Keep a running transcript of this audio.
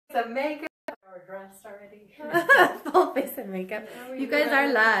Some makeup. We're dressed already. Full face of makeup. You guys are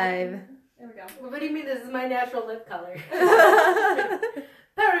live. There we go. What do you mean this is my natural lip color?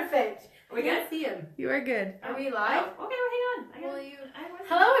 Perfect. We can't see him. You are good. Are we live? Oh, okay, well, hang on.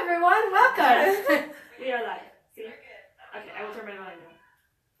 Hello everyone, welcome. We are live. See? Okay, I will turn my volume down.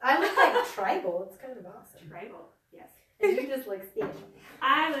 I look like tribal. It's kind of awesome. Tribal, yes. And you just look spatial.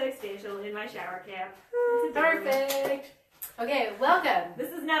 I look spatial in my shower cap. Perfect. Okay, welcome.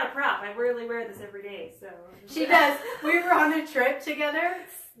 This is not a prop. I rarely wear this every day, so. She does. We were on a trip together.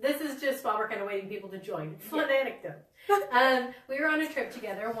 This is just while we're kind of waiting people to join. Fun anecdote. We were on a trip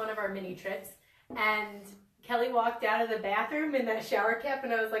together, one of our mini trips, and Kelly walked out of the bathroom in that shower cap,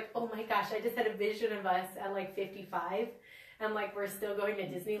 and I was like, oh my gosh, I just had a vision of us at like 55, and like we're still going to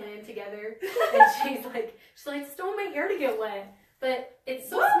Disneyland together, and she's like, just don't want my hair to get wet, but it's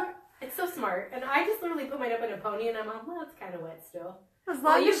so smart. It's so smart, and I just literally put mine up in a pony, and I'm like, well, it's kind of wet still. As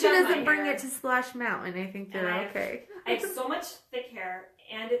long as she doesn't bring it to Splash Mountain, I think you're okay. I have so much thick hair,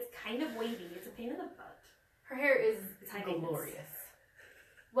 and it's kind of wavy. It's a pain in the butt. Her hair is glorious.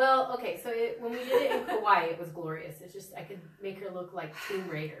 Well, okay, so when we did it in Kauai, it was glorious. It's just, I could make her look like Tomb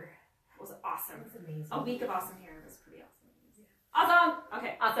Raider. It was awesome. It was amazing. A week of awesome hair was pretty awesome. Awesome!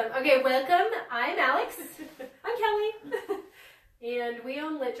 Okay. Awesome. Okay, welcome. I'm Alex. I'm Kelly. And we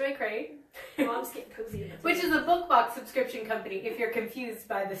own LitJoy Crate. Well, I'm just getting cozy in it. Which is a book box subscription company, if you're confused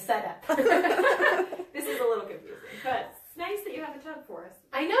by the setup. This is a little confusing, but it's nice that you have a tub for us.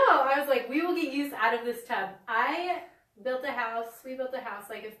 I know. I was like, we will get use out of this tub. We built a house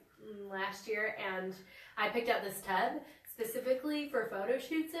like last year, and I picked out this tub specifically for photo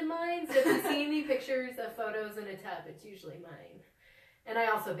shoots in mind. So if you see any pictures of photos in a tub, it's usually mine. And I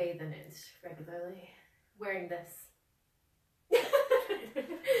also bathe in it regularly, wearing this.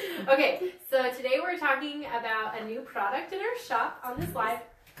 Okay, so today we're talking about a new product in our shop on this live.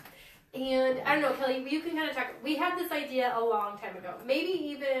 And I don't know, Kelly, you can kind of talk. We had this idea a long time ago, maybe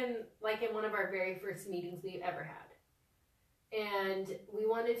even like in one of our very first meetings we've ever had. And we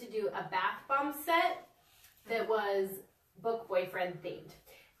wanted to do a bath bomb set that was book boyfriend themed.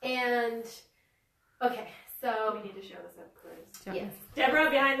 And okay, so we need to show this up close. Yes. Deborah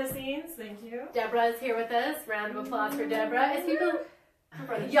behind the scenes, thank you. Deborah is here with us. Round of applause for Deborah. As people,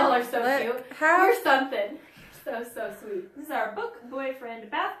 y'all are so cute. How? You're something. You're so sweet. This is our book boyfriend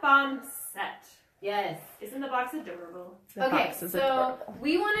bath bomb set. Yes. Isn't the box adorable? Okay, so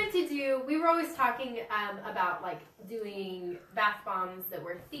we wanted to do, we were always talking about like doing bath bombs that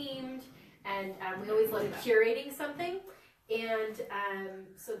were themed, and we always loved curating something. And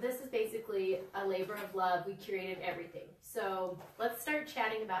so this is basically a labor of love. We curated everything. So let's start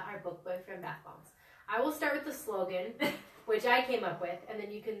chatting about our book boyfriend bath bombs. I will start with the slogan, which I came up with, and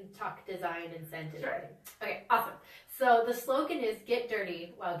then you can talk design and scent and everything. Okay, awesome. So the slogan is get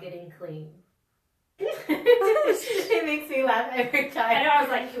dirty while getting clean. It makes me laugh every time. I know, I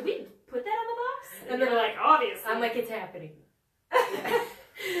was like, can we put that on the box? And they're like, obviously. I'm like, it's happening. Yeah.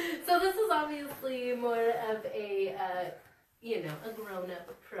 So this is obviously more of a, a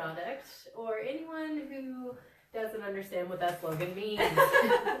grown-up product, or anyone who doesn't understand what that slogan means.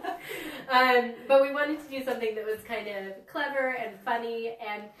 But we wanted to do something that was kind of clever and funny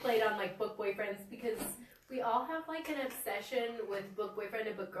and played on like book boyfriends, because we all have like an obsession with book boyfriend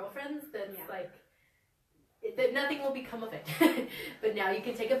and book girlfriends that's like, that nothing will become of it. But now you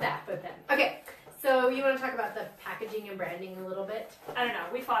can take a bath with them. Okay, so you want to talk about the packaging and branding a little bit? I don't know,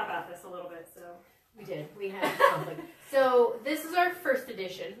 we thought about this a little bit, so. We did. We had conflict. So this is our first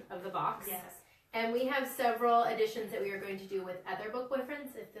edition of the box. Yes. And we have several editions that we are going to do with other book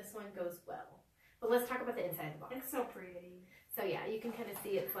boyfriends if this one goes well. But let's talk about the inside of the box. It's so pretty. So yeah, you can kind of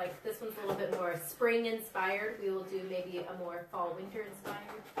see it's like, this one's a little bit more spring inspired. We will do maybe a more fall winter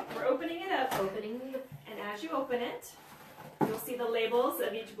inspired. We're opening it up. And as you open it, you'll see the labels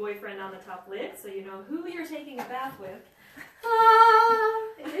of each boyfriend on the top lid, so you know who you're taking a bath with. Ah,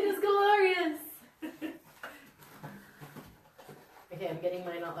 it is glorious. Okay, I'm getting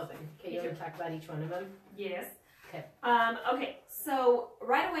mine all open. Okay, you want to talk about each one of them? Yes. Okay. Okay, so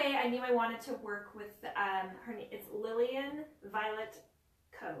right away I knew I wanted to work with her name. It's Lillian Violet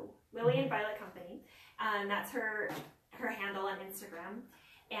Co. Lillian Violet Company. That's her handle on Instagram.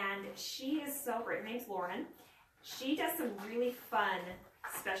 And she is so great. Her name's Lauren. She does some really fun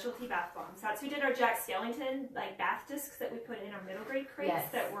specialty bath bombs. That's who did our Jack Skellington like bath discs that we put in our middle grade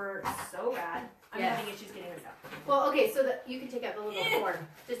crates that were so rad. I'm having issues getting this out. Well, okay, so that you can take out the little form.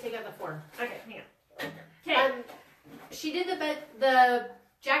 Just take out the form. Okay, hang on. Okay. She did the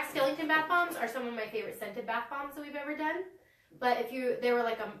Jack Skellington bath bombs are some of my favorite scented bath bombs that we've ever done. But if they were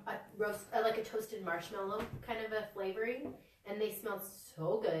like a toasted marshmallow kind of a flavoring. and they smelled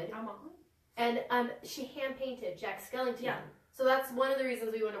so good. And she hand painted Jack Skellington. Yeah. So that's one of the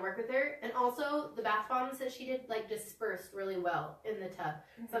reasons we want to work with her. And also the bath bombs that she did like dispersed really well in the tub.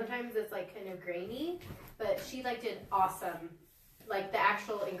 Sometimes it's like kind of grainy, but she like did awesome. Like the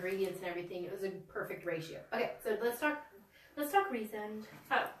actual ingredients and everything, it was a perfect ratio. Okay, so let's talk Resend.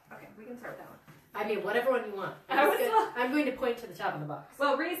 Oh, okay, we can start with that one. I mean, whatever one you want. I'm going to point to the top of the box.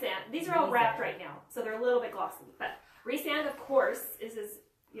 Well, Resand, these are all wrapped right now, so they're a little bit glossy. But Resand, of course, is his,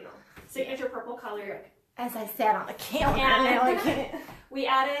 signature purple color. As I sat on the counter, now I can't. We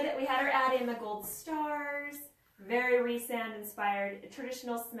had her add in the gold stars, very Resand inspired, a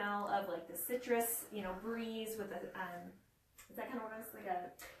traditional smell of like the citrus, breeze with the is that kind of what it was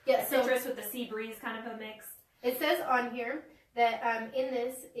like a citrus with the sea breeze kind of a mix. It says on here that in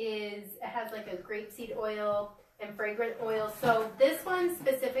this it has like a grapeseed oil and fragrant oil. So this one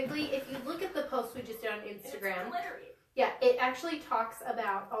specifically, if you look at the post we just did on Instagram, it's glittery. Yeah, it actually talks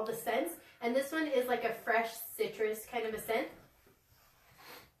about all the scents, and this one is like a fresh citrus kind of a scent.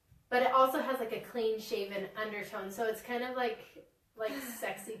 But it also has like a clean shaven undertone, so it's kind of like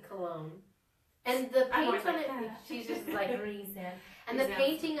sexy cologne. And the paint on it, she's just like Resand. And the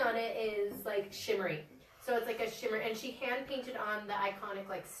painting on it is like shimmery. So it's like a shimmer, and she hand painted on the iconic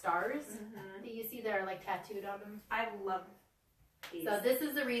like stars that you see that are like tattooed on them. I love these. So this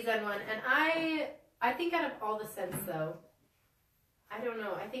is the Resend one, and I think out of all the scents though, I don't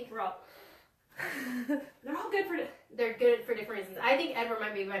know. I think they're all good they're good for different reasons. I think Edward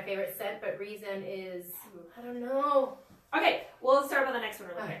might be my favorite scent, but Resend is, I don't know. Okay, we'll start with the next one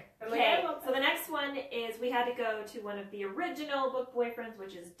really quick. Okay, so the next one is we had to go to one of the original book boyfriends,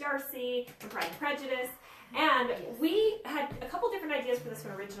 which is Darcy from Pride and Prejudice. And we had a couple different ideas for this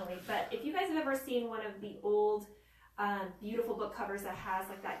one originally, but if you guys have ever seen one of the old beautiful book covers that has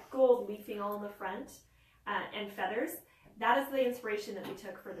like that gold leafing all in the front and feathers, that is the inspiration that we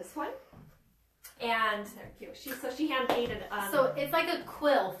took for this one. And she hand painted. So it's like a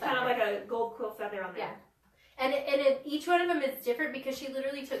quill feather. Kind of like a gold quill feather on there. Yeah. And each one of them is different because she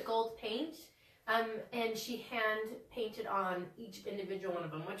literally took gold paint and she hand painted on each individual one of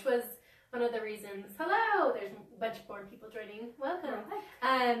them, which was one of the reasons. Hello! There's a bunch more people joining. Welcome.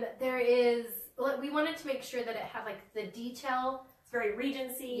 We wanted to make sure that it had like the detail. It's very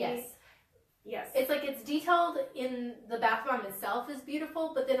Regency. Yes. It's like it's detailed in the bath bomb itself is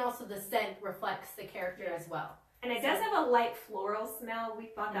beautiful, but then also the scent reflects the character as well. And it does have a light floral smell. We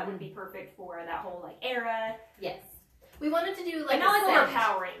thought that would be perfect for that whole like era. Yes. We wanted to do like not like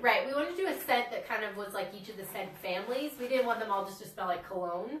overpowering. Right. We wanted to do a scent that kind of was like each of the scent families. We didn't want them all just to smell like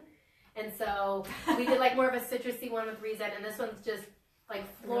cologne. And so we did like more of a citrusy one with Resend, and this one's just like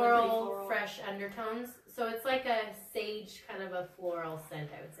floral, fresh undertones. So it's like a sage kind of a floral scent,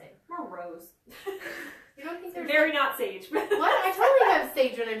 I would say. More rose. You don't think there's very not sage. What? I totally have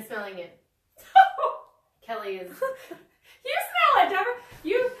sage when I'm smelling it. Kelly is. You smell it, Deborah.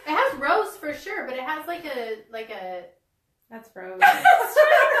 It has rose for sure, but it has like a. That's rose.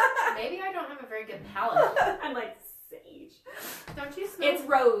 Maybe I don't have a very good palate. I'm like sage. Don't you smell? It's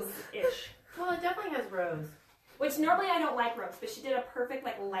rose-ish. Well, it definitely has rose. Which normally I don't like rose, but she did a perfect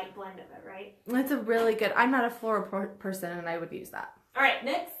like light blend of it, right? That's a really good. I'm not a floral person, and I would use that. All right,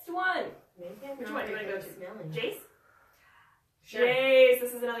 next one. Which one do you want to go to? Jace? Sure. Jace,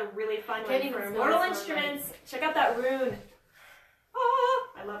 this is another really fun one from Mortal Instruments. Check out that rune. Oh,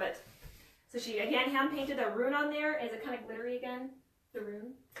 I love it. So she again hand painted a rune on there. Is it kind of glittery again? The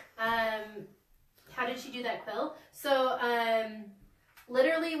rune. How did she do that quill? So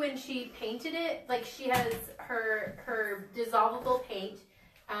literally when she painted it, like she has her dissolvable paint,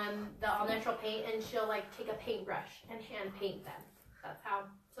 the all natural paint, and she'll like take a paintbrush and hand paint them. That's how.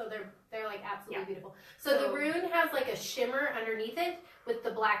 So they're like absolutely beautiful. So the rune has like a shimmer underneath it with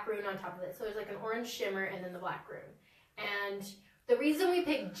the black rune on top of it. So there's like an orange shimmer and then the black rune. And the reason we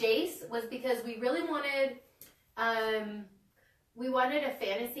picked Jace was because we really wanted a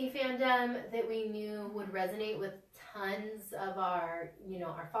fantasy fandom that we knew would resonate with tons of our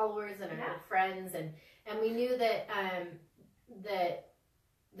followers and our friends, and we knew that that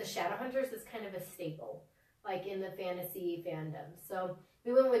the Shadowhunters is kind of a staple, like in the fantasy fandom. So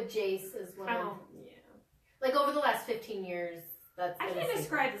we went with Jace as one of like over the last 15 years. That's I can't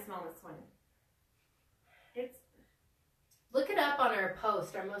describe the smell of this one. It's look it up on our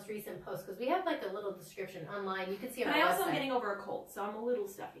post, our most recent post, because we have like a little description online. You can see on our website. I also am getting over a cold, so I'm a little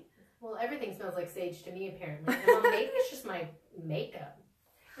stuffy. Well, everything smells like sage to me, apparently. Well, maybe it's just my makeup.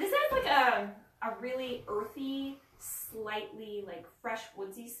 This has like a really earthy, slightly like fresh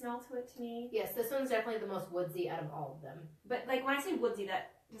woodsy smell to it to me. Yes, this one's definitely the most woodsy out of all of them. But like when I say woodsy,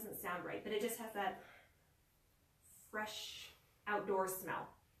 that doesn't sound right, but it just has that fresh outdoor smell.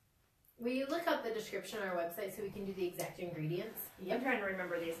 Will you look up the description on our website so we can do the exact ingredients? I'm trying to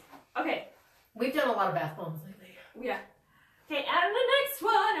remember these. Okay. We've done a lot of bath bombs lately. Yeah. Okay, and the next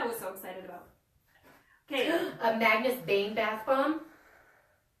one I was so excited about. Okay. A Magnus Bane bath bomb.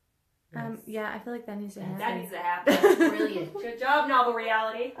 Yeah, I feel like that needs to happen. That needs to happen. Brilliant. Good job, Novel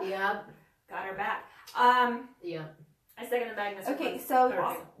Reality. Yep. Got her back. Yep. I second the Magnus. Okay, request. so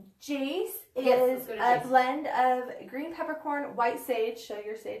Awesome. Jace Yes, let's is go to a Jace. blend of green peppercorn, white sage, so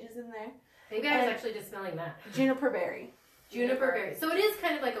your sage is in there, Maybe I was actually just smelling that. juniper berry. Juniper berry. So it is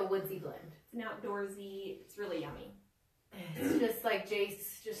kind of like a woodsy blend. It's an outdoorsy. It's really yummy. It's just like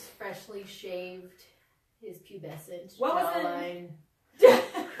Jace just freshly shaved his pubescent What was it? jawline.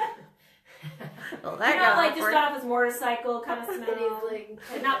 Well, You that know, got like just awkward. got off his motorcycle kind of And smell. he's like,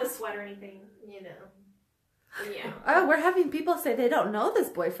 And not the sweat or anything. you know. Yeah. Oh, we're having people say they don't know this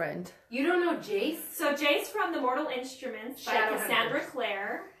boyfriend. You don't know Jace? So Jace from the Mortal Instruments by Shadow Cassandra Hunters.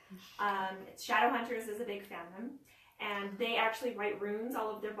 Clare. Shadowhunters is a big fan of them. And they actually write runes all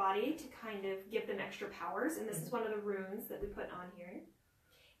over their body to kind of give them extra powers. And this is one of the runes that we put on here.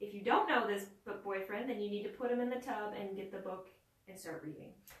 If you don't know this book boyfriend, then you need to put him in the tub and get the book and start reading.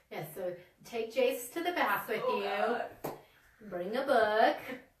 Yes, so take Jace to the bath with you. God. Bring a book.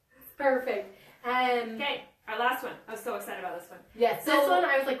 It's perfect. Okay, our last one. I was so excited about this one. Yes, So- this one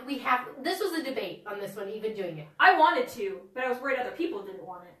I was like, this was a debate on this one, even doing it. I wanted to, but I was worried other people didn't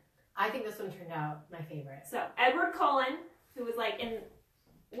want it. I think this one turned out my favorite. So Edward Cullen, who was like in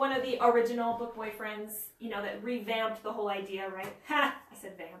one of the original book boyfriends, you know, that revamped the whole idea, right? Ha! I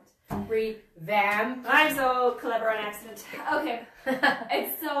said vamped. Revamp. I'm so clever on accident. Okay.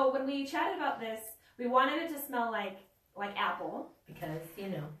 And so when we chatted about this, we wanted it to smell like apple. Because, you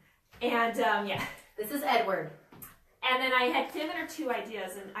know. And yeah. This is Edward. And then I had given her two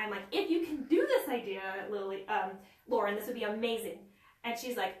ideas, and I'm like, if you can do this idea, Lauren, this would be amazing. And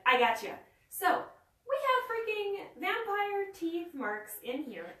she's like, I got you. So we have freaking vampire teeth marks in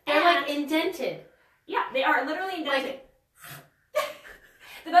here. They're And- like indented. yeah, they are literally indented.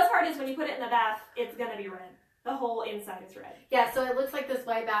 The best part is when you put it in the bath, it's gonna be red. The whole inside is red. Yeah, so it looks like this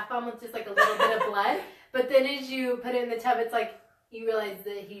white bath bomb with just like a little bit of blood. But then as you put it in the tub, it's like you realize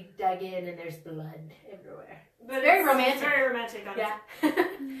that he dug in and there's blood everywhere. But Very it's romantic. Very romantic. On Yeah.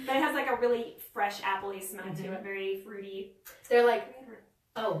 But it has like a really fresh appley smell to it. Very fruity. They're like,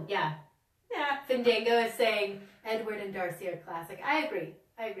 oh, yeah. Yeah. Fandango is saying Edward and Darcy are classic. I agree.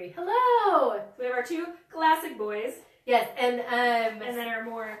 Hello! So we have our two classic boys, Yes, and then our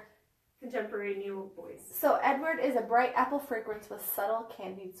more contemporary new boys. So Edward is a bright apple fragrance with subtle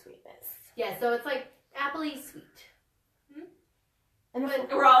candied sweetness. yeah, so it's like appley sweet. And But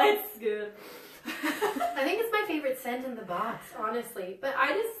We're all, it's good. I think it's my favorite scent in the box, honestly. But I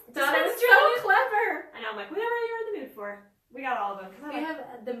just thought it That's was so clever. I know, I'm like, whatever you're in the mood for. We got all of them. We have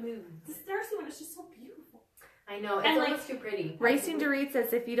the mood. This Darcy one is just so beautiful. I know, it's And, like, almost too pretty. Racing to Read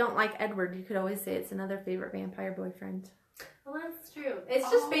says if you don't like Edward, you could always say it's another favorite vampire boyfriend. Well, that's true. It's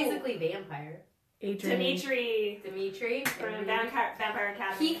just Oh. basically vampire. Adrian. Dimitri. from Vampire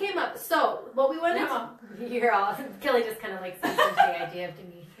Academy. He came up. So, what we wanted to... You're all... Kelly just kind of like seems into the idea of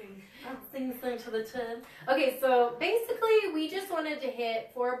Dimitri. Things to the turn. Okay, so basically we just wanted to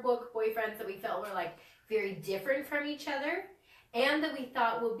hit 4 book boyfriends that we felt were like very different from each other and that we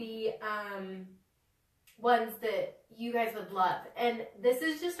thought would be ones that you guys would love. And this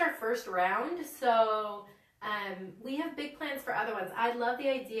is just our first round, so we have big plans for other ones. I love the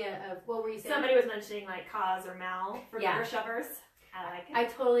idea of, what were you saying? Somebody was mentioning like Kaz or Mal for Yeah. liver shovers. I like it. I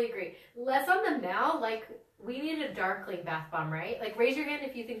totally agree. Less on the Mal, like, we need a Darkling bath bomb, right? Like, raise your hand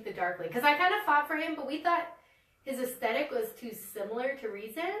if you think the Darkling. Because I kind of fought for him, but we thought his aesthetic was too similar to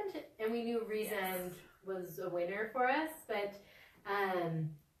Reasend, and we knew Reasend was a winner for us. But,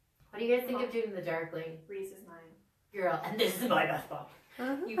 what do you guys think of doing the Darkling? Reese is mine. Girl, and this is my bath bomb.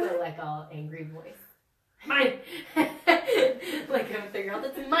 Uh-huh. You go like all angry voice. Mine! Like the girl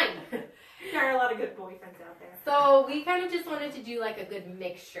that's mine. There are a lot of good boyfriends out there. So we kind of just wanted to do like a good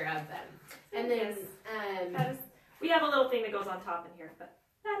mixture of them. And then, That is, we have a little thing that goes on top in here, but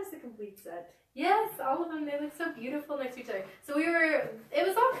that is the complete set. yes, all of them, they look so beautiful next to each other. So it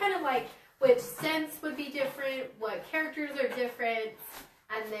was all kind of like which scents would be different, what characters are different,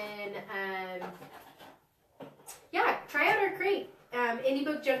 and then, yeah, try out our crate. Indie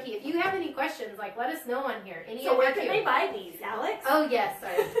Book Junkie. If you have any questions, like, let us know on here. So where can they buy these, Alex? Oh, yes,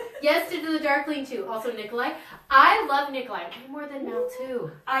 sorry. Yes, to the Darkling, too. Also, Nikolai. I love Nikolai. Way more than Mel, too.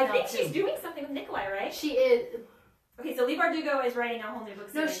 I Mel, think too. she's doing something with Nikolai, right? She is. Okay, so Lee Bardugo is writing a whole new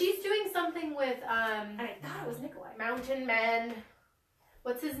book No, series. she's doing something with, And I thought it was Nikolai. Mountain Man.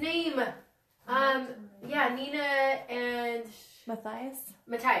 What's his name? Yeah, Nina and Matthias.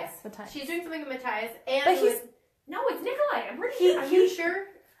 She's doing something with Matthias, and But he's No, it's Nikolai. I'm pretty sure. Are you sure?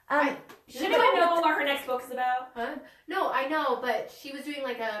 Does anyone know what her next book is about? Huh? No, I know, but she was doing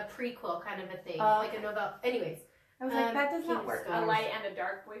like a prequel kind of a thing, like a novella. Anyways, I was like, that does not King's work. A light and a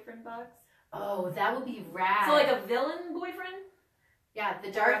dark boyfriend box. Oh, that would be rad. So like a villain boyfriend? Yeah, the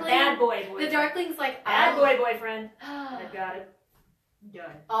Or a Darkling. bad boy boyfriend. The Darkling's like Bad boy boyfriend. I got it.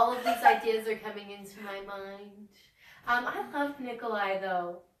 Done. All of these ideas are coming into my mind. I love Nikolai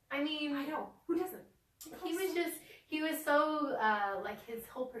though. I mean, I know. Who doesn't? he was so, like his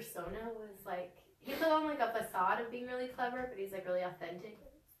whole persona was like, he put on like a facade of being really clever, but he's like really authentic.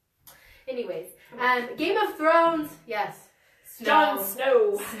 Anyways, Game of Thrones, yes. Jon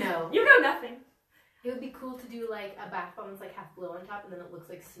Snow. Snow. You know nothing. It would be cool to do like a bath bomb that's like half blue on top and then it looks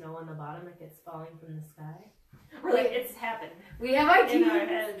like snow on the bottom, like it's falling from the sky. We're like, it's happened. We have ideas. In our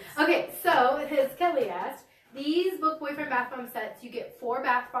heads. Okay, so as Kelly asked, these Book Boyfriend bath bomb sets, you get 4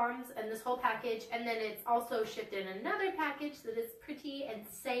 bath bombs and this whole package, and then it's also shipped in another package that is pretty and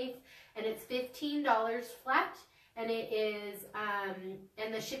safe, and it's $15 flat, and it is, and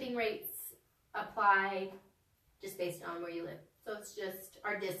the shipping rates apply just based on where you live. So it's just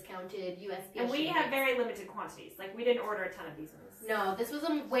our discounted USPS. And we have very limited quantities. Like, we didn't order a ton of these ones. No, this was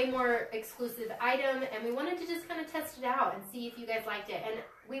a way more exclusive item, and we wanted to just kind of test it out and see if you guys liked it. And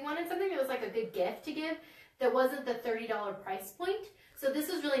we wanted something that was like a good gift to give that wasn't the $30 price point. So this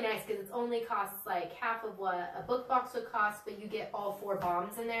was really nice because it only costs like half of what a book box would cost, but you get all 4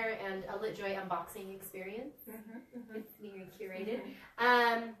 bombs in there and a LitJoy unboxing experience. It's very curated.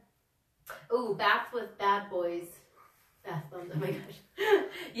 Oh, bath with bad boys. Bath bombs, oh my gosh.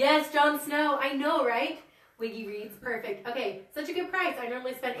 Yes, Jon Snow, I know, right? Wiggy reads, perfect. Okay, such a good price. I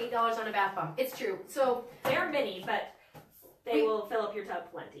normally spend $8 on a bath bomb. It's true. So they're mini, but they will fill up your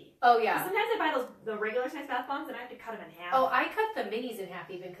tub plenty. Oh yeah. Sometimes I buy the regular size bath bombs and I have to cut them in half. Oh, I cut the minis in half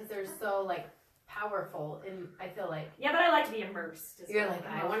even because they're so like powerful, and I feel like yeah, but I like to be immersed. You're like,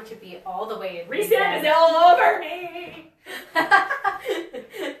 I want to be all the way in. Reset is all over me.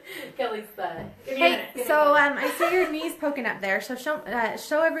 Kelly's the. Hey, so I see your knees poking up there. So show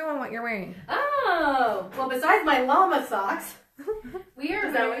everyone what you're wearing. Oh, well, besides my llama socks, we are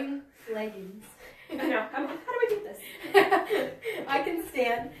wearing leggings. I know. How do we do this? I can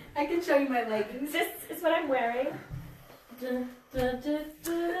stand. I can show you my leggings. This is what I'm wearing. So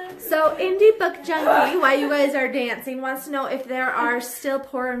Indie Book Junkie, while you guys are dancing, wants to know if there are still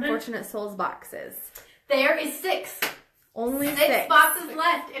Poor Unfortunate Souls boxes. There is 6. Only 6 boxes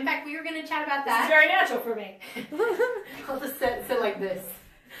left. In fact, we were going to chat about that. This is very natural for me. I'll just sit like this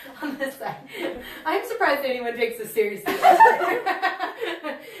on this side. I'm surprised anyone takes this seriously.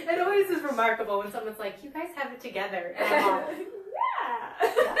 It always is remarkable when someone's like, you guys have it together. And I'm all,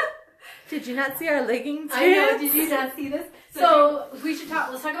 Yeah. Did you not see our leggings? I know, did you not see this? So we should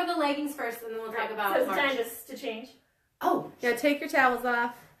let's talk about the leggings first and then we'll talk about So it's March. time to change. Oh. Yeah, take your towels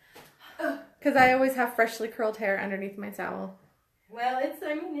off. Because I always have freshly curled hair underneath my towel. Well, it's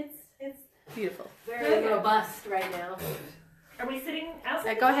Beautiful. very robust right now. Are we sitting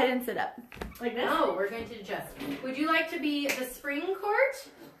outside? Yeah, go ahead and sit up. Like this? No, we're going to adjust. Would you like to be the spring court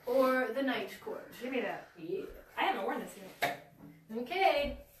or the night court? Give me that. Yeah. I haven't worn this yet.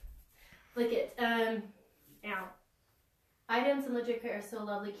 Okay. Look it. Ow. Items and LitJoy Crate are so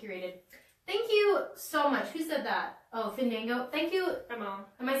lovely curated. Thank you so much. Who said that? Oh, Fandango. Thank you. Come on.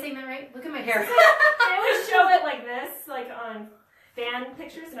 Am I saying that right? Look at my hair. I always show it like this, like on fan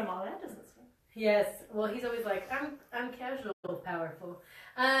pictures, and I'm all, that doesn't swim. Yes. Well, he's always like, I'm casual, powerful.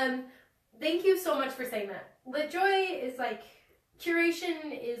 Thank you so much for saying that. LitJoy is like,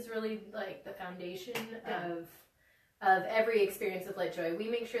 curation is really like the foundation of every experience with LitJoy. We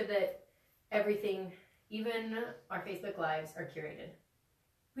make sure that everything, even our Facebook Lives, are curated.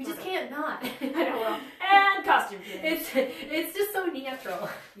 We just can't not. I know. Well, and costume change. It's just so natural.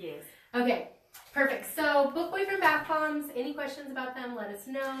 Yes. Okay, perfect. So, Book Boyfriend bath bombs. Any questions about them? Let us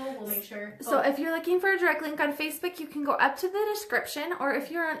know. We'll make sure. So if you're looking for a direct link on Facebook, you can go up to the description, or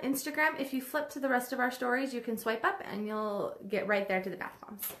if you're on Instagram, if you flip to the rest of our stories, you can swipe up and you'll get right there to the bath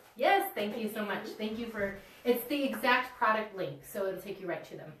bombs. Yes, thank you so much. Thank you for. It's the exact product link, so it'll take you right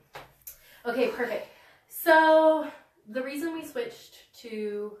to them. Okay, perfect. So the reason we switched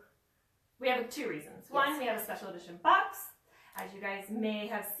to. We have 2 reasons. One, we have a special edition box. As you guys may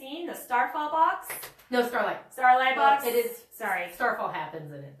have seen, the Starfall box. No, Starlight. Starlight box. It is. Sorry. Starfall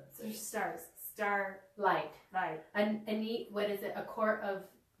happens in it. There's stars. Starlight. Light. A neat, what is it? A quart of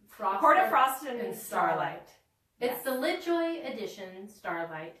frost. Quart of frost and Starlight. It's the LitJoy edition,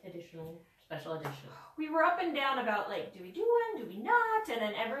 Starlight edition. special edition. We were up and down about, like, do we do one, do we not? And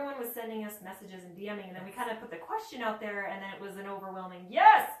then everyone was sending us messages and DMing, and then we kind of put the question out there, and then it was an overwhelming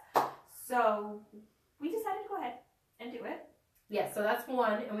yes! So we decided to go ahead and do it. Yes, so that's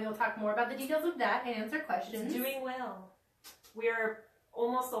one, and we will talk more about the details of that and answer questions. It's doing well. We're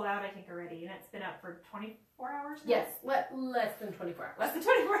almost sold out, I think, already, and it's been up for 24 hours now? Yes, less than 24 hours. Less than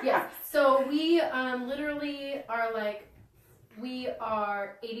 24 hours. Yes, so we literally are like, we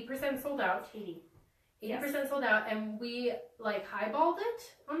are 80% sold out. 80% sold out, and we like highballed it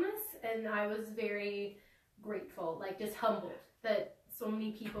on this, and I was very grateful, like just humbled that so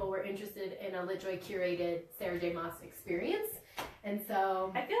many people were interested in a LitJoy curated Sarah J. Maas experience. And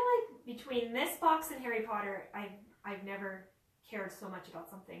so I feel like between this box and Harry Potter, I've never cared so much about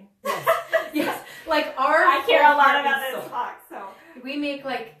something. Yes, yes. Like I care a lot about this box. So we make,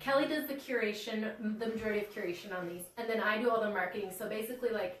 like, Kelly does the curation, the majority of curation on these, and then I do all the marketing. So basically,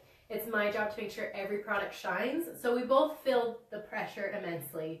 like, it's my job to make sure every product shines. So we both feel the pressure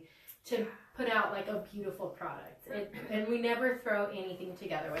immensely to put out like a beautiful product, and we never throw anything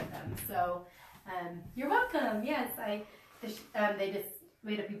together with them. So you're welcome. Yes, they just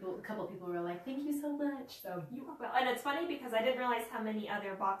made a couple people were like, thank you so much. So you are well. And it's funny because I didn't realize how many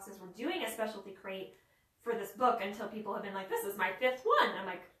other boxes were doing a specialty crate for this book until people have been like, this is my 5th one. I'm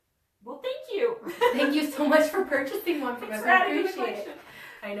like, well, thank you. Thank you so much for purchasing one from us. I appreciate it. Question.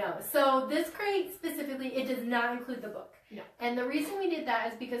 I know. So this crate specifically, it does not include the book. No. And the reason we did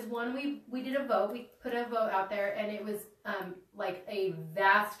that is because, one, we did a vote. We put a vote out there, and it was like a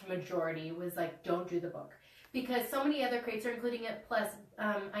vast majority was like, don't do the book. Because so many other crates are including it. Plus,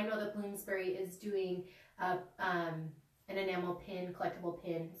 I know that Bloomsbury is doing an enamel pin, collectible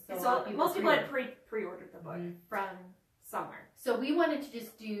pin. So most people had pre-ordered the book from somewhere. So we wanted to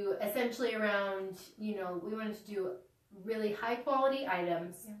just do essentially around, we wanted to do really high quality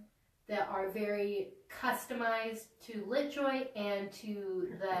items that are very customized to LitJoy and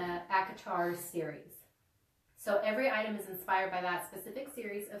to the ACOTAR series. So every item is inspired by that specific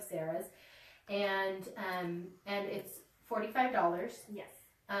series of Sarah's, and it's $45. Yes.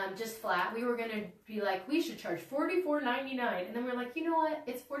 Just flat. We were gonna be like, we should charge $44.99, and then we're like, you know what?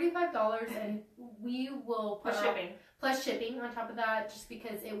 It's $45, and we will put plus shipping on top of that, just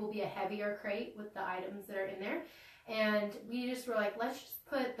because it will be a heavier crate with the items that are in there. And we just were like, let's just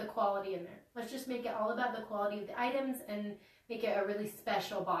put the quality in there. Let's just make it all about the quality of the items and make it a really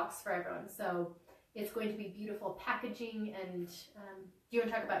special box for everyone. So it's going to be beautiful packaging. And do you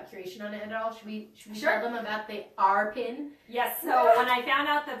want to talk about curation on it at all? Should we tell them about the R pin? Yes. So when I found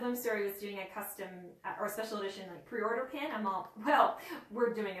out that Bloomsbury was doing a custom or special edition like pre-order pin, I'm all, well,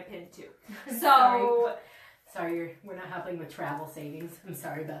 we're doing a pin too. So sorry, we're not helping with travel savings. I'm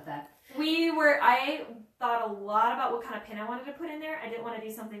sorry about that. I thought a lot about what kind of pin I wanted to put in there. I didn't want to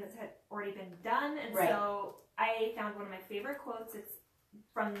do something that had already been done. And so I found one of my favorite quotes. It's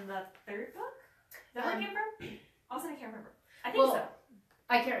from the 3rd book. Is that where it came from? Also, I can't remember. I think so.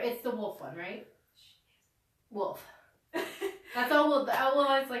 I can't. It's the wolf one, right? Wolf. That's all.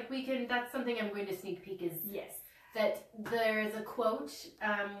 Well, it's like that's something I'm going to sneak peek is that there's a quote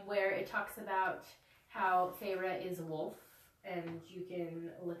where it talks about how Feyre is a wolf. And you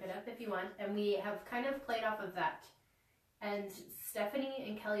can look it up if you want. And we have kind of played off of that. And Stephanie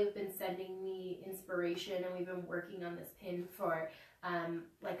and Kelly have been sending me inspiration, and we've been working on this pin for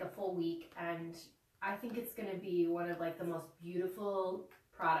like a full week. And I think it's going to be one of like the most beautiful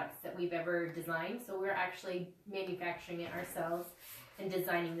products that we've ever designed. So we're actually manufacturing it ourselves and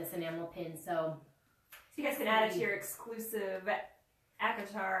designing this enamel pin. So you guys can add it to your exclusive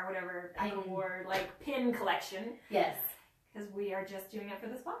ACOTAR or whatever award like pin collection. Yes. Because we are just doing it for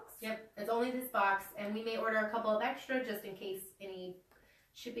this box. Yep, it's only this box, and we may order a couple of extra just in case any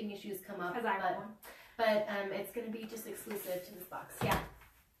shipping issues come up. Because I want one. But it's going to be just exclusive to this box. Yeah.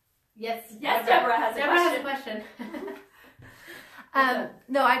 Yes. Yes, Deborah has a question.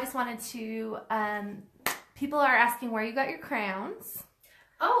 No, I just wanted to. People are asking where you got your crowns.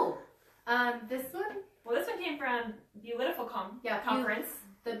 Oh, this one. Well, this one came from Beautiful Conference.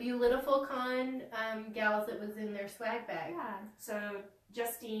 The Beautiful Con gals that was in their swag bag. Yeah. So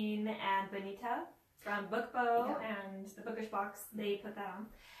Justine and Benita from Bookbow and the Bookish Box, they put that on.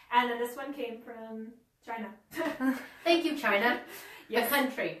 And then this one came from China. Thank you, China. Yes. The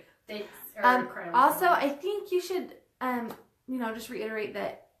country. Also, I think you should, just reiterate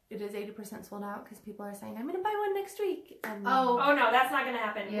that it is 80% sold out because people are saying, I'm going to buy one next week. And oh no, that's not going to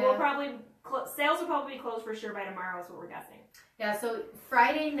happen. Yeah. We'll probably, sales will probably be closed for sure by tomorrow is what we're guessing. Yeah, so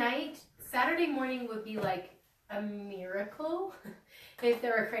Friday night, Saturday morning would be like a miracle if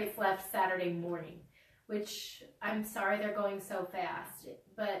there were crates left Saturday morning. which I'm sorry they're going so fast.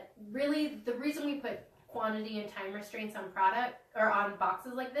 But really, the reason we put quantity and time restraints on product or on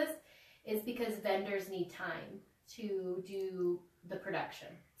boxes like this is because vendors need time to do the production.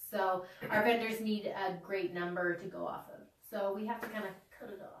 So our vendors need a great number to go off of. So we have to kind of cut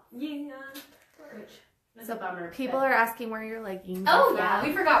it off. Yeah. Which is a bummer. People are asking where your leggings Oh are yeah, from.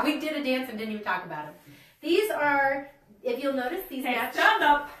 we forgot. We did a dance and didn't even talk about them. These are, if you'll notice, these match. Stand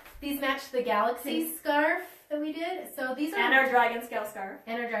up. These match the galaxy scarf that we did. So these are And our dragon scale scarf.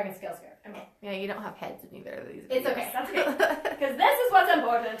 and our dragon scale scarf. Okay. Yeah, you don't have heads in either of these. It's videos. okay. That's okay. Because this is what's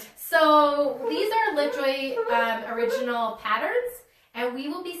important. So these are LitJoy original patterns, and we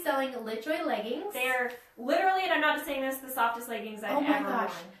will be selling LitJoy leggings. They're literally, and I'm not just saying this, the softest leggings I've Oh my ever gosh.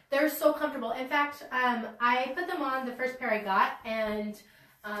 worn. They're so comfortable. In fact, I put them on the first pair I got, and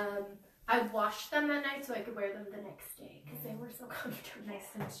I washed them that night so I could wear them the next day because they were so comfortable. Nice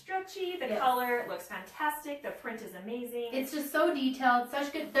and stretchy. The Yes. color looks fantastic. The print is amazing. It's just so detailed,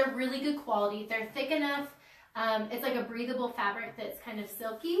 such good. They're really good quality. They're thick enough. It's like a breathable fabric that's kind of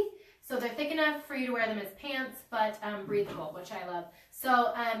silky. So they're thick enough for you to wear them as pants, but breathable, which I love.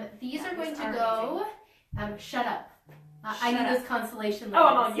 So these are going to go. Shut up. I need those consolation. Oh,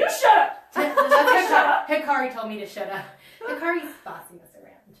 I'm on. You shut up. Shut up. Hikari told me to shut up. Hikari's bossing us around.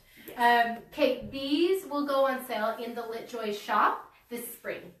 Okay, these will go on sale in the LitJoy shop this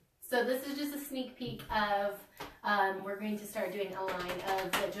spring. So this is just a sneak peek of, we're going to start doing a line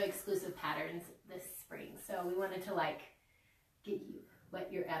of LitJoy exclusive patterns this spring. So we wanted to get you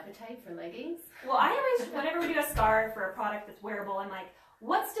whet your appetite for leggings. Well, I always, whenever we do a scarf or a product that's wearable, I'm like,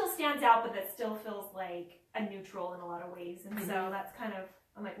 what still stands out but that still feels like a neutral in a lot of ways? And so that's kind of,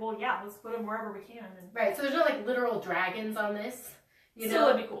 I'm like, well, yeah, let's put them wherever we can. And Right, so there's no literal dragons on this. You still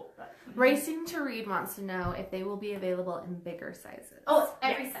know? would be cool. But. Racing to Read wants to know if they will be available in bigger sizes. Oh,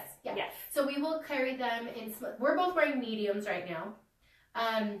 every Yes. size. Yeah. Yes. So we will carry them in. We're both wearing mediums right now,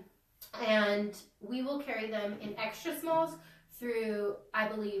 and we will carry them in extra smalls through, I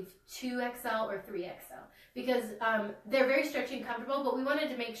believe, 2XL or 3XL because they're very stretchy and comfortable. But we wanted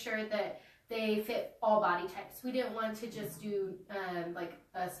to make sure that they fit all body types. We didn't want to just do like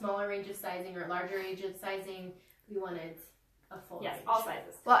a smaller range of sizing or a larger range of sizing. We wanted a full Yes, range. all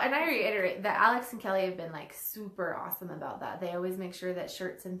sizes. Well, and I reiterate that Alex and Kelly have been super awesome about that. They always make sure that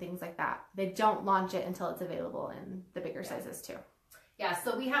shirts and things like that, they don't launch it until it's available in the bigger sizes too. Yeah,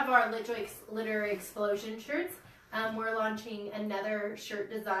 so we have our LitJoy Literary Explosion shirts. We're launching another shirt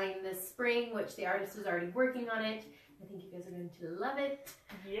design this spring, which the artist is already working on it. I think you guys are going to love it.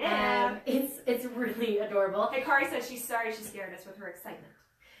 Yeah. It's really adorable. Hey, Kari said she's sorry she scared us with her excitement.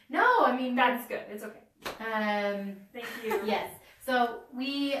 No, I mean That's good. It's okay. Thank you. yes. So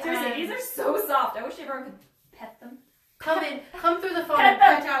we Seriously, these are so soft. I wish everyone could pet them. come through the phone Pet and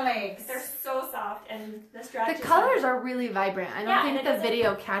them. touch our legs. They're so soft, and the stretch. The colors are really vibrant. I don't Yeah, think and it the doesn't-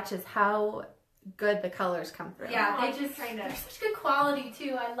 video catches how good the colors come through. Yeah, Oh, they just they're such good quality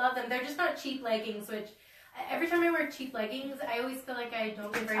too. I love them. They're just not cheap leggings, which every time I wear cheap leggings, I always feel like I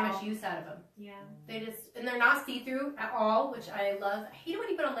don't get very much use out of them. Yeah. And they're not see-through at all, which I love. I hate it when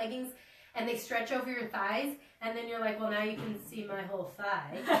you put on leggings and they stretch over your thighs, and then you're like, well, now you can see my whole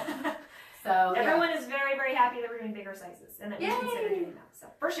thigh. So Everyone is very, very happy that we're doing bigger sizes, and that we Yay. consider doing that. So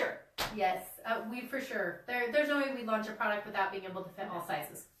for sure. yes, we for sure. There's no way we launch a product without being able to fit all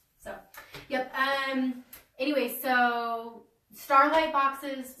sizes. So, yep. Anyway, so Starlight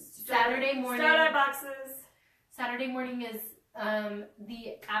boxes Saturday morning. Starlight boxes. Saturday morning is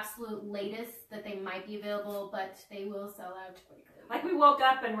the absolute latest that they might be available, but they will sell out quickly. Like we woke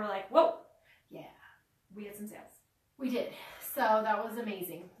up and we're like, whoa. Yeah. We had some sales. We did. So that was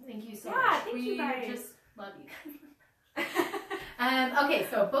amazing. Thank you so much. Thank you guys. We just love you guys. Okay,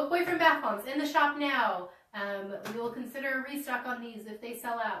 so Book Boyfriend Bath Bombs in the shop now. We will consider a restock on these if they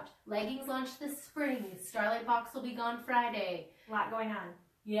sell out. Leggings launch this spring. Starlight Box will be gone Friday. A lot going on.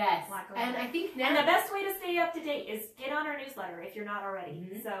 Yes. A lot going And on. I think now... And the best way to stay up to date is get on our newsletter if you're not already.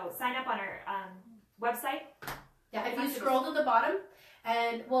 Mhm. So sign up on our website. Yeah, if you scroll to the bottom,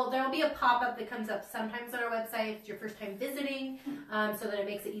 and well, there will be a pop-up that comes up sometimes on our website if it's your first time visiting, so that it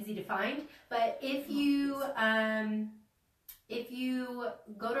makes it easy to find. But if you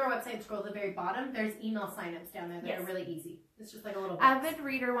go to our website and scroll to the very bottom, there's email signups down there that are really easy. It's just like a little box. Avid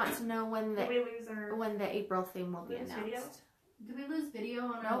Reader wants to know when Did we lose our the April theme will be lose announced. video? Did we lose video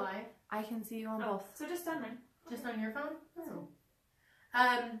on our Nope. live? I can see you on Oh, both. so just on mine. Just on your phone? Oh.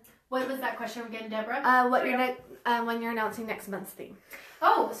 What was that question again, Deborah? When you're announcing next month's theme.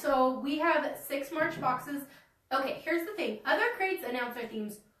 Oh, so we have 6 March boxes. Okay, here's the thing. Other crates announce their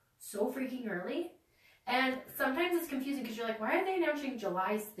themes so freaking early. And sometimes it's confusing because you're like, why are they announcing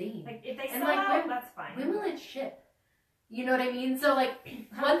July's theme? Like, if they And, sell like, out, that's fine. When will it ship? You know what I mean? So, like,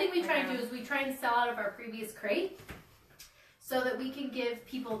 one thing we try and do is we try and sell out of our previous crate so that we can give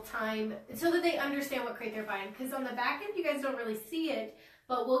people time, so that they understand what crate they're buying. Because on the back end, you guys don't really see it,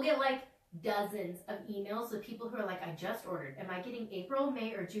 but we'll get, like, dozens of emails of people who are like, I just ordered. Am I getting April,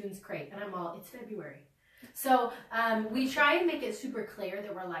 May, or June's crate? And I'm all, it's February. So we try and make it super clear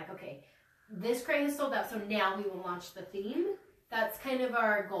that we're like, okay, this crate is sold out, so now we will launch the theme. That's kind of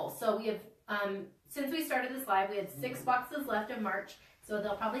our goal. So we have, since we started this live, we had 6 boxes left of March. So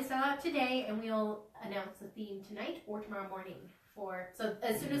they'll probably sell out today, and we'll announce the theme tonight or tomorrow morning. So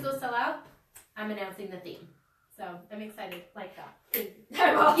as soon as those sell out, I'm announcing the theme. So I'm excited like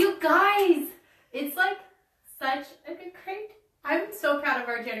that. You guys, it's like such a good crate. I'm so proud of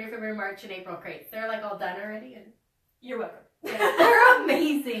our January, February, March, and April crates. They're like all done already. And You're welcome. yeah, they're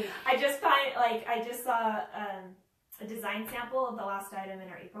amazing. I just saw a design sample of the last item in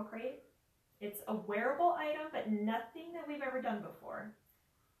our April crate. It's a wearable item, but nothing that we've ever done before.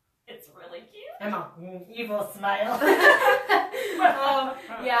 It's really cute. I'm a evil smile.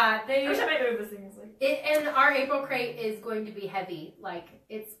 Yeah, I wish I might move this thing. It's like and our April crate is going to be heavy. Like,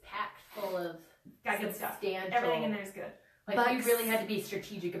 it's packed full of got good stuff. substantial. Everything in there is good. Like, we really had to be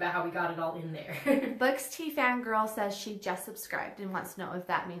strategic about how we got it all in there. Books Tea Fangirl says she just subscribed and wants to know if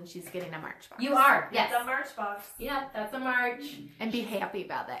that means she's getting a March box. You are, yes. It's a March box. Yeah, that's a March. And be happy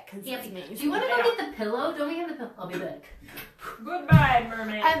about that because it's amazing. Do you want to go get the pillow? Don't we have the pillow? I'll be back. Goodbye,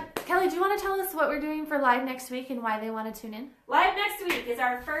 mermaid. Kelly, do you want to tell us what we're doing for live next week and why they want to tune in? Live next week is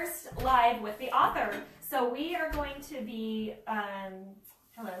our first live with the author. So we are going to be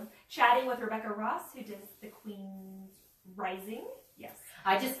chatting with Rebecca Ross, who does The Queen's Rising. Yes.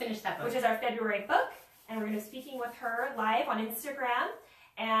 I just finished that book. Which is our February book. And we're going to be speaking with her live on Instagram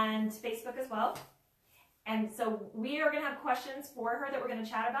and Facebook as well. And so we are going to have questions for her that we're going to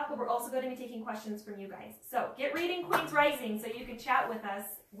chat about, but we're also going to be taking questions from you guys. So get reading Queen's Rising so you can chat with us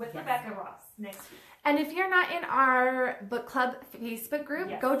with Rebecca Ross next week. And if you're not in our book club Facebook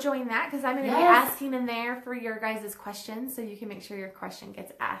group, go join that because I'm going to be asking in there for your guys' questions so you can make sure your question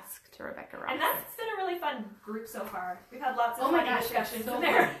gets asked to Rebecca Ross. And that's been a really fun group so far. We've had lots of fun discussions in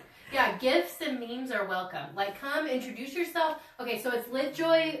there. Yeah, gifts and memes are welcome. Like, come, introduce yourself. Okay, so it's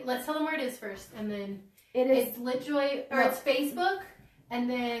LitJoy. Let's tell them where it is first. And then it's LitJoy, or it's Facebook, and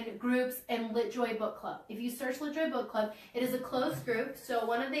then groups and LitJoy Book Club. If you search LitJoy Book Club, it is a closed group, so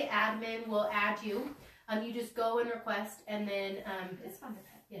one of the admin will add you. You just go and request, and then it's fun to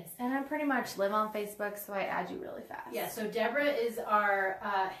pet. Yes. And I pretty much live on Facebook, so I add you really fast. Yeah, so Deborah is our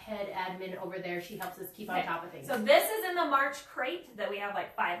head admin over there. She helps us keep on top of things. So this is in the March crate that we have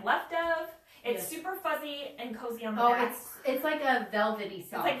like 5 left of. It's super fuzzy and cozy on the back. It's like a velvety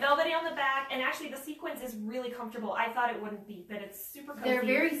soft. It's like velvety on the back, and actually the sequence is really comfortable. I thought it wouldn't be, but it's super cozy. They're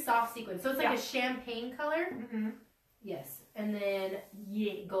very soft sequins. So it's like a champagne color. Mm-hmm. Yes. And then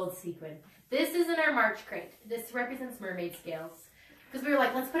gold sequin. This is in our March crate. This represents mermaid scales. Because we were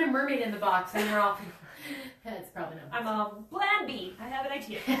like, let's put a mermaid in the box, and we're all, it's probably not. I'm all, Plan B. I have an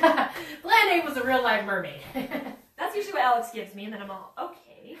idea. Plan A was a real live mermaid. That's usually what Alex gives me, and then I'm all,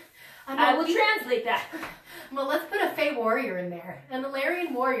 okay. I will translate that. Well, let's put a Fae warrior in there. An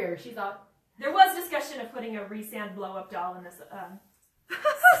Illyrian warrior. She's all. There was discussion of putting a Resand blow-up doll in this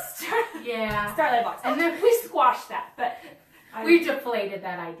Starlight box. And then we squashed that, but we deflated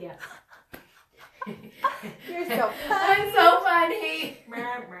that idea. You're so funny. I'm so funny.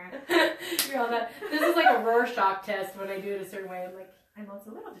 You're all that. This is like a Rorschach test when I do it a certain way. I'm like, I know it's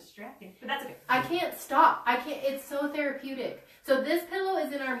a little distracting, but that's okay. I can't stop. It's so therapeutic. So this pillow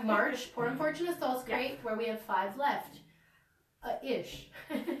is in our March Poor Unfortunate Souls crate where we have 5 left. Ish.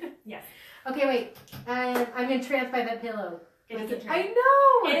 Yes. Okay, wait. I'm entranced by that pillow. I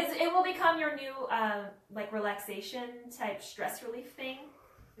know. It will become your new like relaxation type stress relief thing.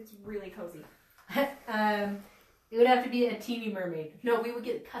 It's really cozy. It would have to be a teeny mermaid. No, we would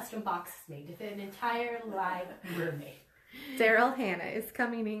get custom boxes made with an entire live mermaid. Daryl Hannah is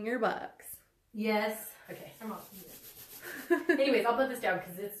coming in your box. Yes. Okay. I'm off. Anyways, I'll put this down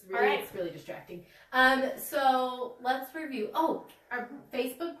because it's really distracting. So let's review. Oh, our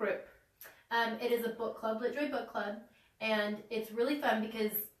Facebook group. It is a book club, LitJoy Book Club, and it's really fun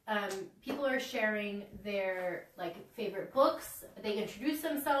because people are sharing their favorite books. They introduce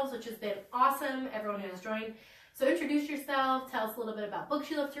themselves, which has been awesome. Everyone who's joined. So introduce yourself. Tell us a little bit about books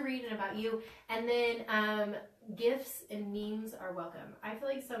you love to read and about you, and then gifts and memes are welcome. I feel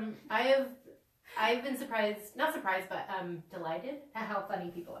like I've been not surprised, but delighted at how funny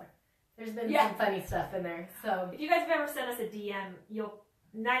people are. There's been some funny stuff in there. So if you guys have ever sent us a DM,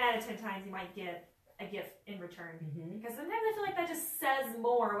 9 out of 10 times you might get a gift in return. Mm-hmm. Because sometimes I feel like that just says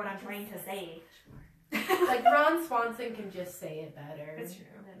more what I'm trying to say. Like Ron Swanson can just say it better. It's true.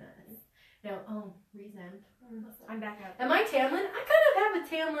 Than us. No, Reason. I'm back up. Am I Tamlin? I kind of have a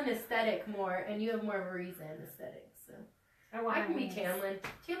Tamlin aesthetic more, and you have more of a Reason aesthetic. So I can be Tamlin.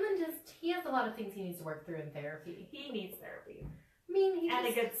 Tamlin he has a lot of things he needs to work through in therapy. He needs therapy. I mean, and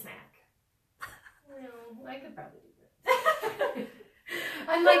a good snack. Well, I could probably do that.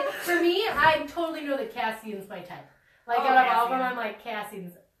 I'm like, for me, I totally know that Cassian's my type. Like, out of all of them, I'm like,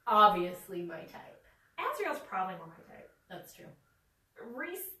 Cassian's obviously my type. Azriel's probably more my type. That's true.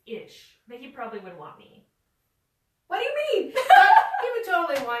 Reese-ish, but he probably wouldn't want me. What do you mean? He would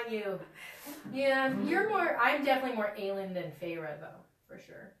totally want you. Yeah, I'm definitely more Aelin than Feyre, though, for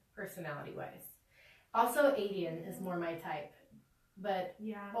sure, personality-wise. Also, Aedion is more my type. But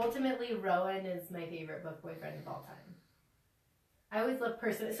ultimately, Rowan is my favorite book boyfriend of all time. I always love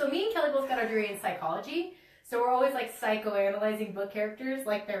So me and Kelly both got our degree in psychology, so we're always like psychoanalyzing book characters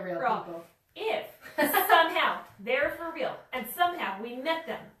like they're real people. If somehow they're for real and somehow we met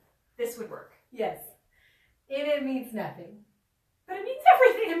them, this would work. Yes. And it means nothing. But it means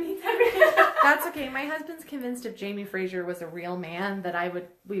everything. It means everything. That's okay. My husband's convinced if Jamie Fraser was a real man that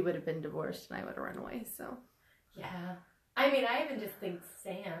we would have been divorced and I would have run away. So yeah. I mean, I even just think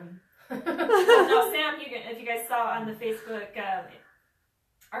Sam. No, Sam Hugan, if you guys saw on the Facebook,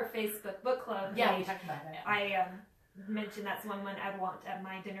 our Facebook book club. Yeah, we talked about it. I mentioned that's one I'd want at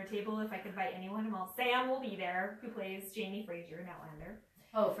my dinner table if I could invite anyone. Well, Sam will be there, who plays Jamie Fraser in Outlander.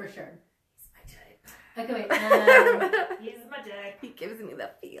 Oh, for sure. He's my type. Okay, wait. He's my type. He gives me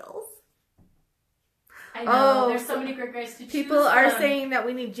the feels. I know. There's so many great guys to choose People are saying that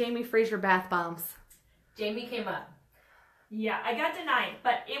we need Jamie Fraser bath bombs. Jamie came up. Yeah, I got denied,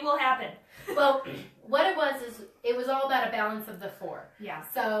 but it will happen. Well, what it was is it was all about a balance of the four. Yeah.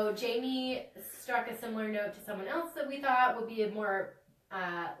 So Jamie struck a similar note to someone else that we thought would be a more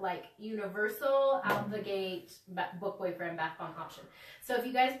like universal out the gate book boyfriend bath bomb option. So if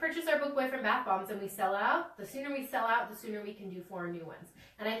you guys purchase our book boyfriend bath bombs and we sell out, the sooner we sell out, the sooner we can do 4 new ones.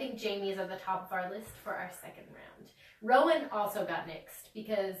 And I think Jamie is at the top of our list for our second round. Rowan also got nixed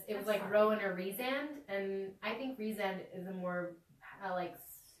because it was like Rowan or Rhysand, and I think Rhysand is a more like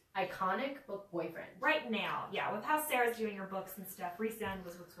iconic book boyfriend. Right now, yeah, with how Sarah's doing her books and stuff, Rhysand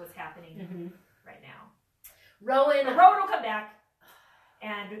was what's happening right now. Rowan will come back,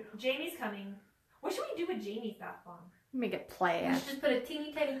 and Jamie's coming. What should we do with Jamie's bath bomb? Make it play. We should just put a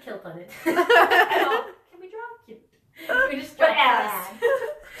teeny tiny kilt on it. Can we draw cute? We just draw ass.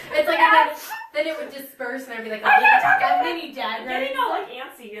 It's like then it would disperse and I'd be like, a mini dagger. Getting all like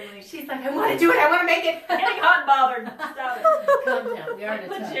antsy and like she's like, I want to do it. I want to make it. Getting hot and bothered. Stop it. Calm down. We are in a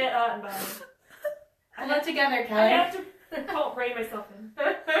tub. Legit hot and bothered. Pull it together, Kelly. I have to rein myself in.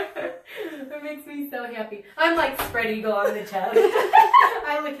 It makes me so happy. I'm like spread eagle on the tub.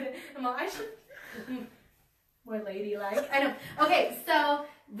 I look at it. I'm like, I should more ladylike. I know. Okay, so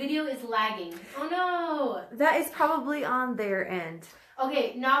video is lagging. Oh no. That is probably on their end.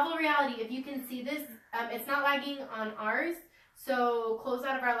 Okay, novel reality. If you can see this, it's not lagging on ours. So close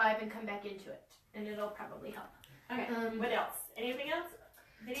out of our live and come back into it, and it'll probably help. Okay. What else? Anything else?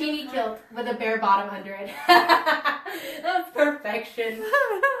 Teeny kilt with a bare bottom under it. That's perfection.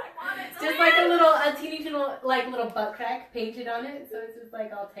 Just like a teeny little butt crack painted on it, so it's just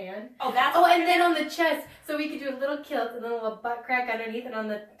like all tan. Oh, that's. Oh, and then on the chest, so we could do a little kilt and then a little butt crack underneath, and on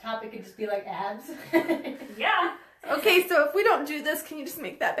the top it could just be like abs. Yeah. Okay, so if we don't do this, can you just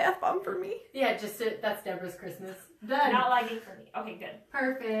make that bath bomb for me? Yeah, that's Deborah's Christmas. Done. Not lagging for me. Okay, good.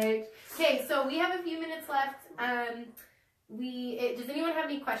 Perfect. Okay, so we have a few minutes left. Does anyone have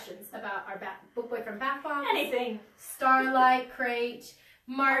any questions about our book boyfriend bath bomb? Anything. Starlight Crate,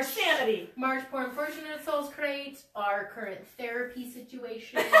 Sanity. March Poor Unfortunate Souls Crate, our current therapy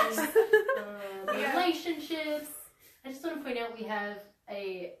situation, relationships. I just want to point out we have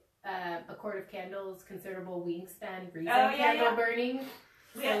a cord of candles, considerable wingspan, candle burning.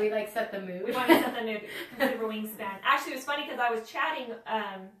 So we like set the mood. We want to set the mood. Considerable wingspan. Actually, it was funny because I was chatting.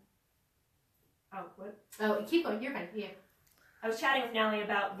 What? Oh, keep going. You're fine. Yeah. I was chatting with Natalie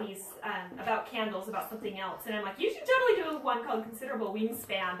about these, about candles, about something else, and I'm like, you should totally do one called Considerable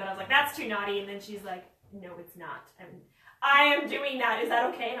Wingspan, but I was like, that's too naughty, and then she's like, no, it's not, and I am doing that, is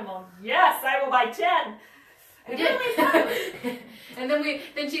that okay? And I'm all, yes, I will buy 10. We did. And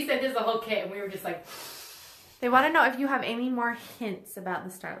then she sent us a whole kit, and we were just like. They want to know if you have any more hints about the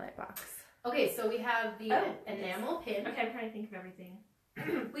Starlight box. Okay, so we have the enamel pin. Okay, I'm trying to think of everything.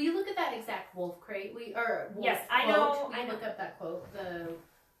 Will you look at that exact wolf crate? Yes, I know. I look up that quote.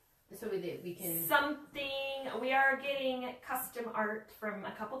 So we can. Something. We are getting custom art from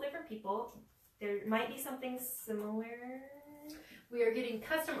a couple different people. there might be something similar. We are getting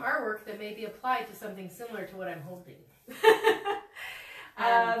custom artwork that may be applied to something similar to what I'm holding.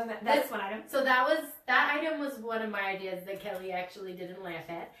 That's one item. So that item was one of my ideas that Kelly actually didn't laugh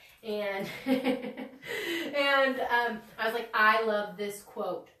at, and I was like, I love this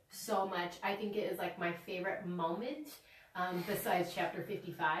quote so much. I think it is like my favorite moment, besides chapter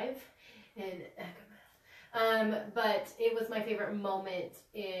 55, but it was my favorite moment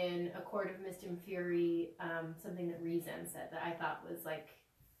in A Court of Mist and Fury. Something that Reason said that I thought was like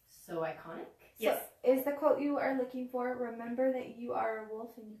so iconic. Yes. So is the quote you are looking for, remember that you are a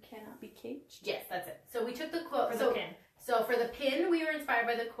wolf and you cannot be caged? Yes, that's it. So we took the quote For the pin. So for the pin, we were inspired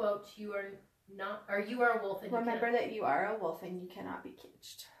by the quote, you are a wolf and Remember that you are a wolf and you cannot be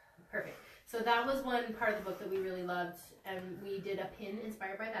caged. Perfect. So that was one part of the book that we really loved, and we did a pin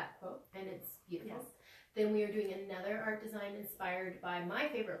inspired by that quote, and it's beautiful. Yes. Then we are doing another art design inspired by my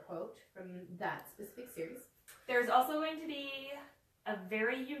favorite quote from that specific series. There's also going to be a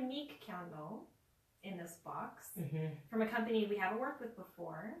very unique candle in this box from a company we haven't worked with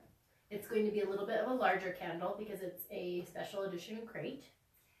before. It's going to be a little bit of a larger candle because it's a special edition crate.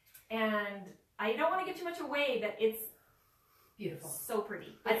 And I don't want to give too much away, but it's beautiful. So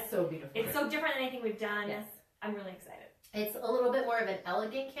pretty. It's so beautiful. It's so different than anything we've done. Yes. I'm really excited. It's a little bit more of an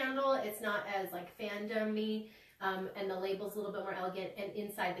elegant candle. It's not as like fandom-y, and the label's a little bit more elegant. And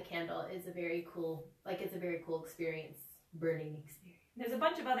inside the candle is a very cool, it's a very cool experience, burning experience. There's a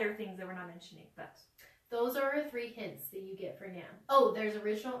bunch of other things that we're not mentioning, but those are 3 hints that you get for now. Oh, there's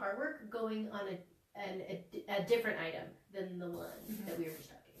original artwork going on a different item than the one that we were just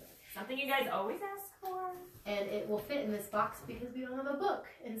talking about. Something you guys always ask for. And it will fit in this box because we don't have a book,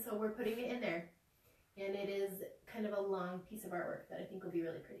 and so we're putting it in there. And it is kind of a long piece of artwork that I think will be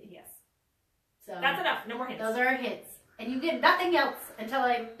really pretty. Yes. So that's enough. No more hints. Those are our hints. And you get nothing else until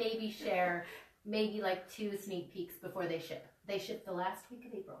I maybe share like 2 sneak peeks before they ship. They ship the last week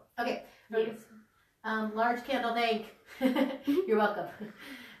of April. Okay. Yes. Large candle, thank. You're welcome.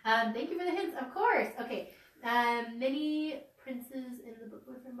 Thank you for the hints, of course. Okay. Many princes in the book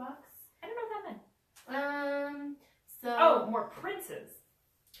boyfriend box. I don't know what that meant. So. Oh, more princes.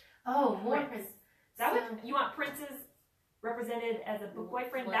 Oh, more princes. Is that what you want, princes represented as a book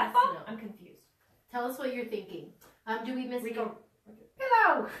boyfriend bath bomb? I'm confused. Tell us what you're thinking. Do we miss Rico?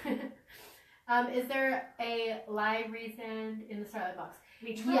 Hello. Is there a live reason in the Starlight box?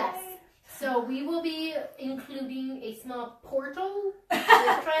 We tried. Yes. So we will be including a small portal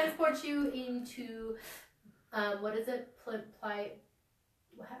that transports you into what is it? How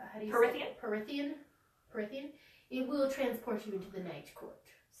do you say it? Perithian. It will transport you into the Night Court.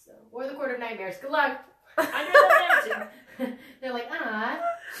 So, or the Court of Nightmares. Good luck. Under the mansion. They're like,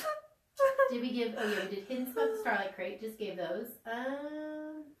 Did we give? Oh yeah, we did hints about the Starlight Crate. Just gave those.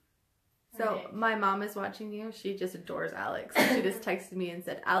 So okay. My mom is watching you. She just adores Alex. She just texted me and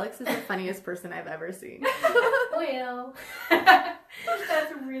said, Alex is the funniest person I've ever seen. Well,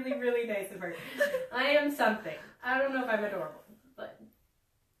 that's really, really nice of her. I am something. I don't know if I'm adorable, but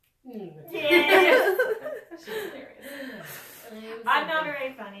yes. She's hilarious. I'm not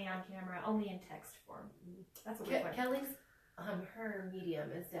very funny on camera, only in text form. That's what we're Kelly's her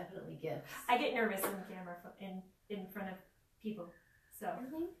medium is definitely gifts. I get nervous on camera in front of people. So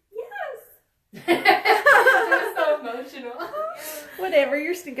really? Yes. It was so emotional. Whatever,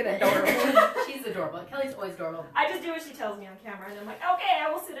 you're stinking adorable. She's adorable. Kelly's always adorable. I just do what she tells me on camera, and I'm like, okay, I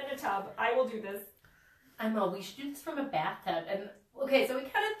will sit in a tub. I will do this. I know, we should do this from a bathtub. And okay, so we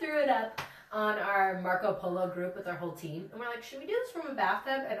kind of threw it up on our Marco Polo group with our whole team. And we're like, should we do this from a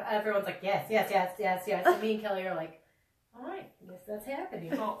bathtub? And everyone's like, yes. And me and Kelly are like, all right, I guess that's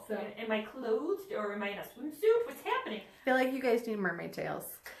happening. Well, so, am I clothed or am I in a swimsuit? What's happening? I feel like you guys need mermaid tails.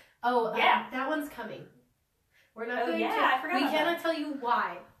 Oh, yeah. That one's coming. We're not going to. I forgot we about cannot that. tell you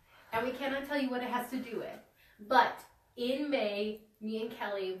why. And we cannot tell you what it has to do with. But in May, me and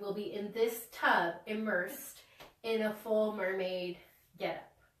Kelly will be in this tub immersed in a full mermaid getup.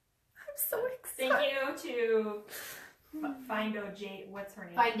 I'm so excited. Thank you to Findo J. What's her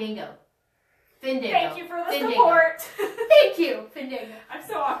name? Findango. Findango. Thank you for the Findango. support. Thank you, Findango. I'm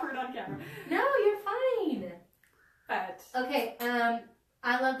so awkward on camera. No, you're fine. But okay,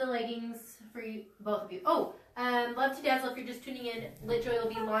 I love the leggings for you, both of you. Oh, Love to Dazzle, if you're just tuning in, LitJoy will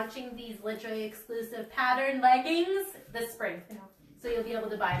be launching these LitJoy exclusive pattern leggings this spring. So you'll be able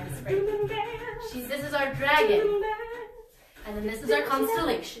to buy them this spring. This is our dragon. And then this is our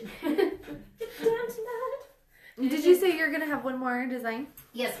constellation. Did you say you're going to have one more design?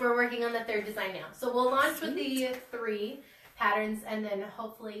 Yes, we're working on the 3rd design now. So we'll launch with the 3 patterns, and then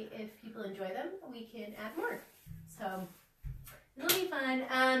hopefully if people enjoy them, we can add more. So It'll be fun.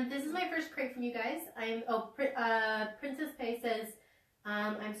 This is my first crate from you guys. Princess Pay says,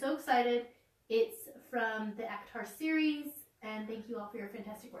 I'm so excited. It's from the Avatar series, and thank you all for your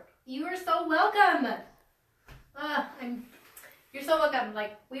fantastic work. You are so welcome. You're so welcome.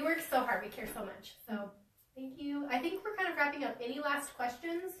 Like, we work so hard. We care so much. So, thank you. I think we're kind of wrapping up. Any last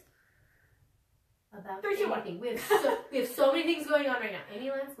questions about anything? We have so many things going on right now. Any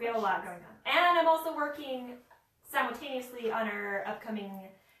last questions? We have a lot going on. And I'm also working simultaneously on our upcoming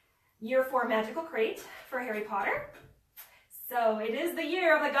Year 4 Magical Crate for Harry Potter. So it is the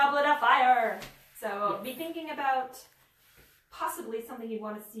year of the Goblet of Fire. So be thinking about possibly something you'd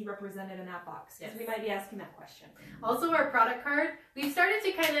want to see represented in that box. Because we might be asking that question. Also, our product card. We've started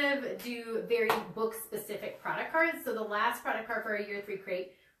to kind of do very book-specific product cards. So the last product card for our Year 3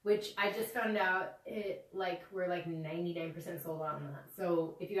 crate, which I just found out, we're like 99% sold out on that.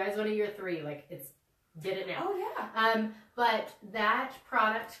 So if you guys want a Year 3, get it now. Oh, yeah. But that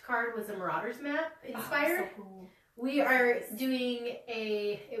product card was a Marauders map inspired. So cool. We are doing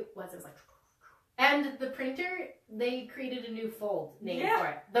and the printer, they created a new fold name for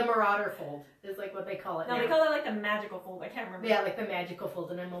it. The Marauder fold is like what they call it now. They call it like the magical fold. I can't remember. Yeah, like the magical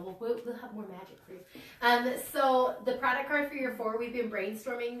fold. And I'm like, we'll have more magic for you. So the product card for Year 4, we've been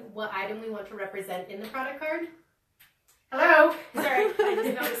brainstorming what item we want to represent in the product card. Hello. Sorry, I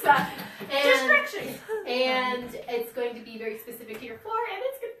just noticed that. Distraction. And it's going to be very specific to Year 4, and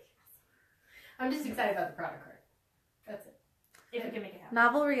it's going to be awesome. I'm just excited about the product card. That's it. If you can make it happen.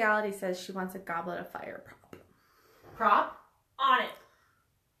 Novel Reality says she wants a Goblet of Fire prop. Prop? On it.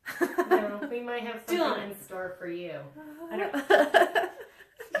 No, we might have something in store for you. I don't.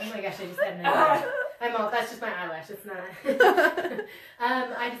 Oh my gosh, I just had an idea. That's just my eyelash. It's not.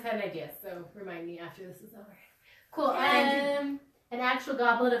 I just had an idea, so remind me after this is over. Cool. An actual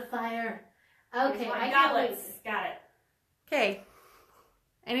Goblet of Fire. Okay, I got it. Got it. Okay.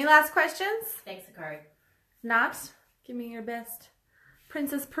 Any last questions? Thanks, Akari. Not? Give me your best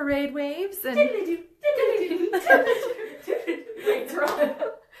Princess Parade waves and Wayne's World.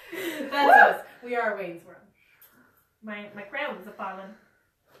 That's us. We are Wayne's World. My crown is a fallen.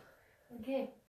 Okay.